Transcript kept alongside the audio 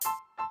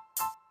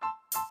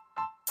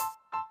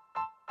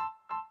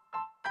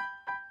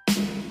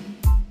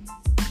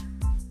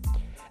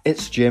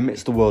It's Jim,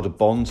 it's the world of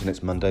bonds, and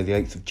it's Monday the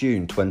 8th of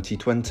June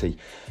 2020.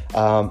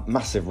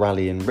 Massive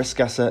rally in risk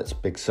assets,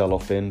 big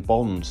sell-off in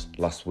bonds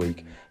last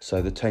week.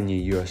 So the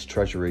 10-year US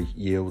Treasury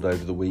yield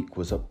over the week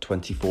was up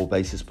 24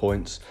 basis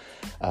points.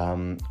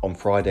 On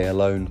Friday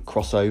alone,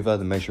 crossover,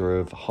 the measure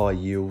of high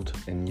yield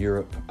in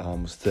Europe,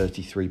 was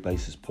 33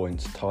 basis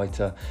points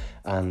tighter,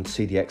 and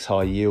CDX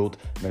high yield,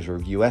 measure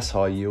of US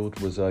high yield,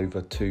 was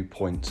over 2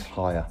 points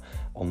higher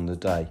on the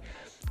day.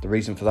 The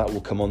reason for that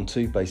we'll come on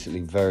to, basically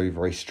very,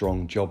 very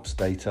strong jobs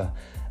data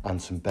and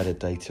some better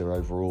data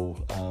overall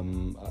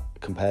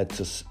compared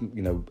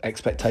to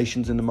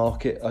expectations in the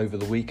market over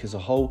the week as a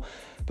whole.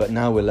 But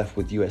now we're left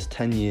with US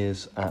 10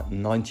 years at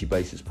 90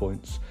 basis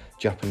points,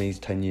 Japanese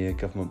 10-year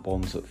government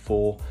bonds at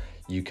 4,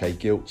 UK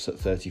gilts at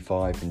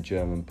 35 and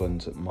German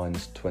bunds at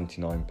minus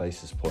 29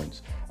 basis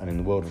points. And in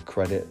the world of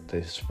credit,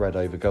 the spread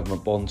over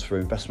government bonds for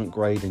investment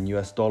grade in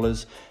US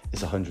dollars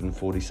is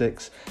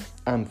 146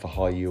 and for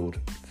high yield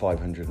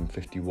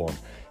 551.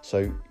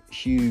 So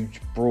huge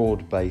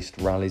broad-based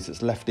rallies.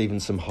 It's left even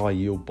some high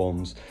yield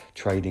bonds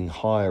trading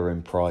higher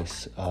in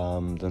price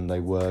than they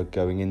were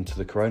going into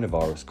the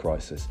coronavirus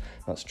crisis.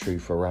 That's true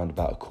for around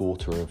about a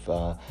quarter of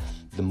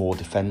the more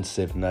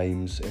defensive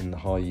names in the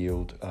high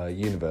yield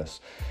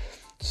universe.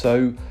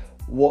 So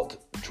what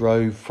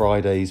drove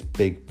Friday's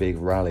big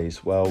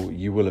rallies? Well,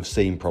 you will have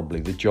seen probably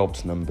the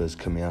jobs numbers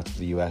coming out of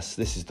the US.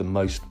 This is the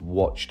most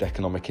watched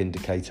economic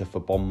indicator for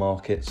bond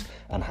markets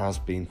and has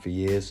been for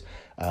years.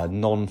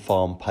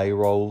 Non-farm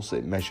payrolls,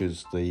 it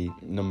measures the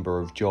number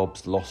of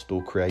jobs lost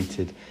or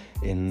created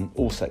in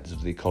all sectors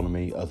of the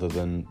economy other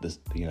than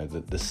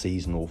the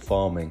seasonal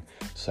farming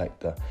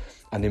sector.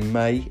 And in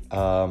May,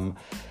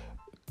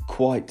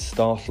 quite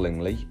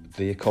startlingly,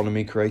 the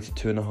economy created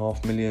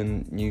 2.5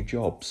 million new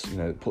jobs.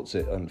 It puts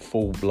it in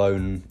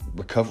full-blown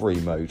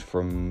recovery mode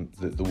from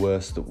the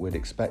worst that we'd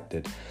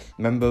expected.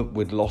 Remember,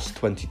 we'd lost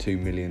 22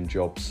 million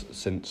jobs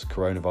since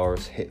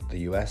coronavirus hit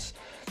the US.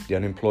 The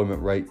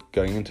unemployment rate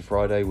going into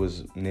Friday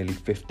was nearly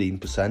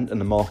 15%,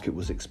 and the market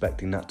was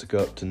expecting that to go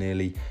up to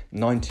nearly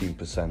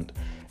 19%.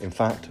 In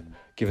fact,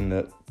 given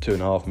that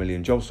 2.5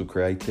 million jobs were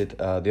created,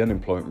 the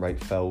unemployment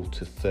rate fell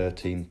to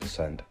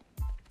 13%.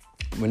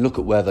 When we look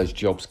at where those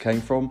jobs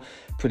came from,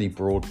 pretty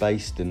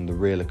broad-based in the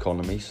real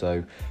economy.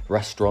 So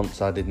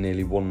restaurants added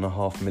nearly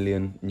 1.5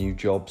 million new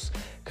jobs,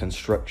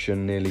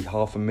 construction nearly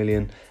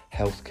 500,000,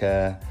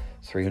 healthcare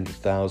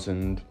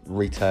 300,000,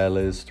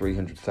 retailers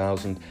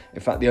 300,000. In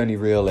fact, the only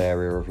real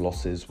area of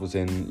losses was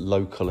in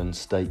local and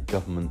state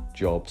government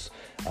jobs.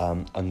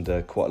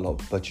 Under quite a lot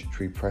of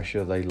budgetary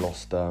pressure, they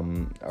lost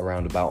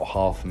around about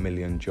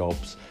 500,000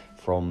 jobs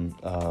from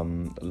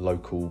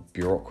local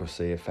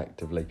bureaucracy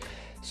effectively.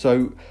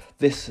 So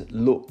this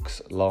looks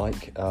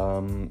like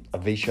a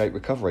V-shaped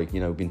recovery.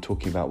 We've been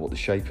talking about what the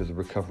shape of the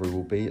recovery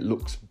will be. It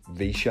looks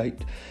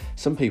V-shaped.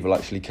 Some people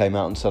actually came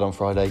out and said on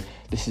Friday,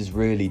 this is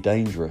really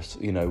dangerous.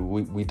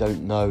 We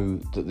don't know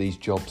that these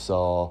jobs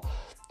are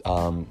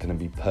going to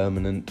be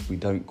permanent. We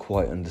don't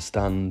quite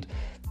understand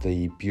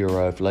the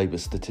Bureau of Labour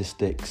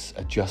Statistics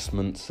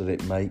adjustments that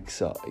it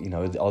makes.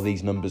 Are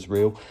these numbers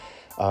real?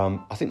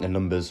 I think the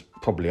numbers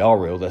probably are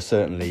real. They're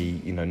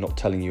certainly, not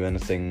telling you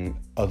anything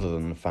other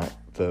than the fact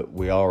that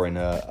we are in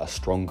a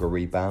stronger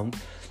rebound.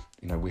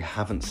 We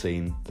haven't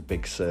seen the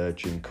big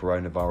surge in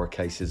coronavirus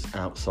cases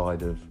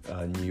outside of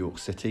New York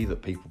City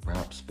that people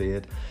perhaps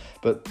feared.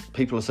 But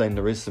people are saying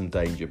there is some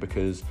danger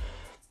because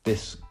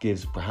this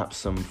gives perhaps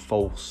some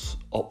false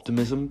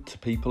optimism to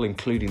people,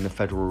 including the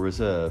Federal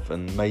Reserve,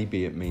 and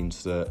maybe it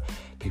means that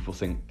people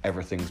think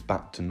everything's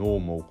back to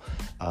normal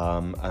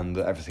and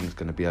that everything's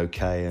going to be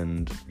okay,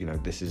 and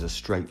this is a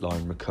straight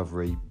line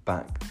recovery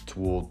back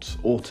towards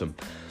autumn.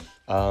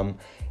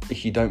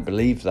 If you don't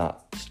believe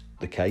that's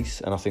the case,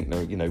 and I think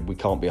that we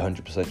can't be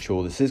 100%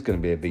 sure this is going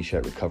to be a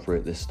V-shaped recovery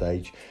at this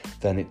stage,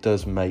 then it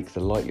does make the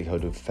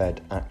likelihood of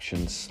Fed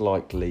action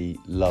slightly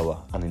lower,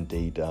 and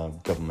indeed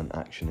government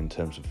action in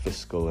terms of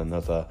fiscal and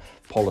other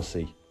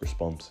policy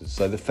responses.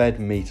 So the Fed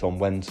meet on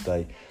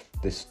Wednesday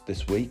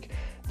this week.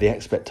 The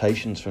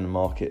expectations from the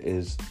market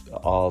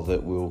are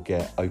that we'll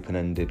get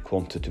open-ended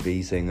quantitative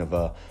easing of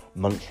a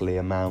monthly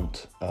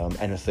amount.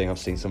 Anything, I've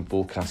seen some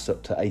forecasts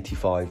up to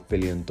 $85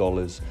 billion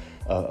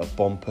of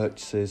bond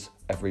purchases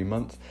every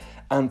month,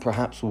 and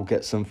perhaps we'll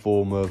get some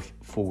form of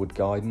forward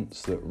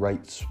guidance that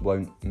rates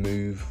won't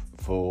move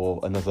for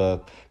another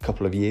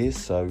couple of years.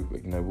 So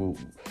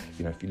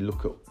if you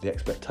look at the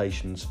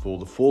expectations for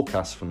the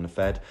forecast from the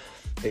Fed,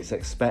 it's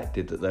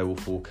expected that they will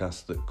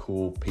forecast that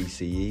core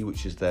PCE,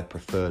 which is their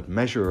preferred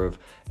measure of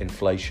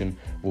inflation,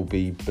 will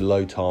be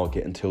below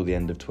target until the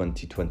end of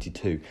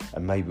 2022,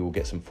 and maybe we'll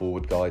get some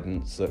forward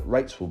guidance that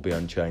rates will be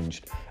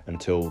unchanged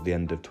until the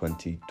end of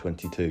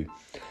 2022.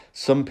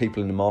 Some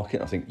people in the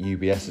market, I think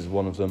UBS is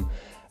one of them,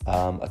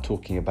 are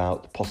talking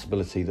about the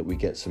possibility that we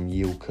get some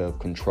yield curve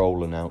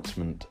control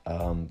announcement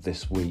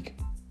this week,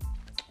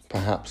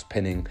 perhaps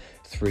pinning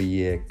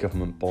 3-year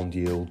government bond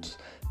yields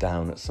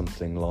down at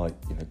something like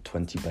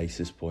 20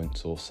 basis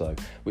points or so,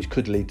 which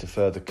could lead to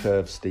further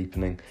curve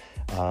steepening,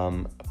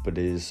 but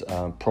is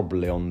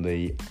probably on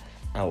the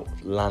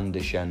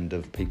outlandish end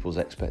of people's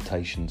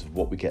expectations of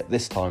what we get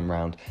this time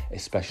round,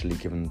 especially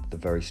given the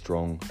very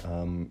strong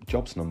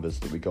jobs numbers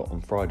that we got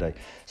on Friday.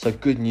 So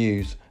good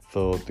news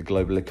for the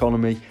global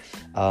economy,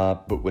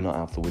 but we're not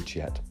out of the woods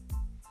yet.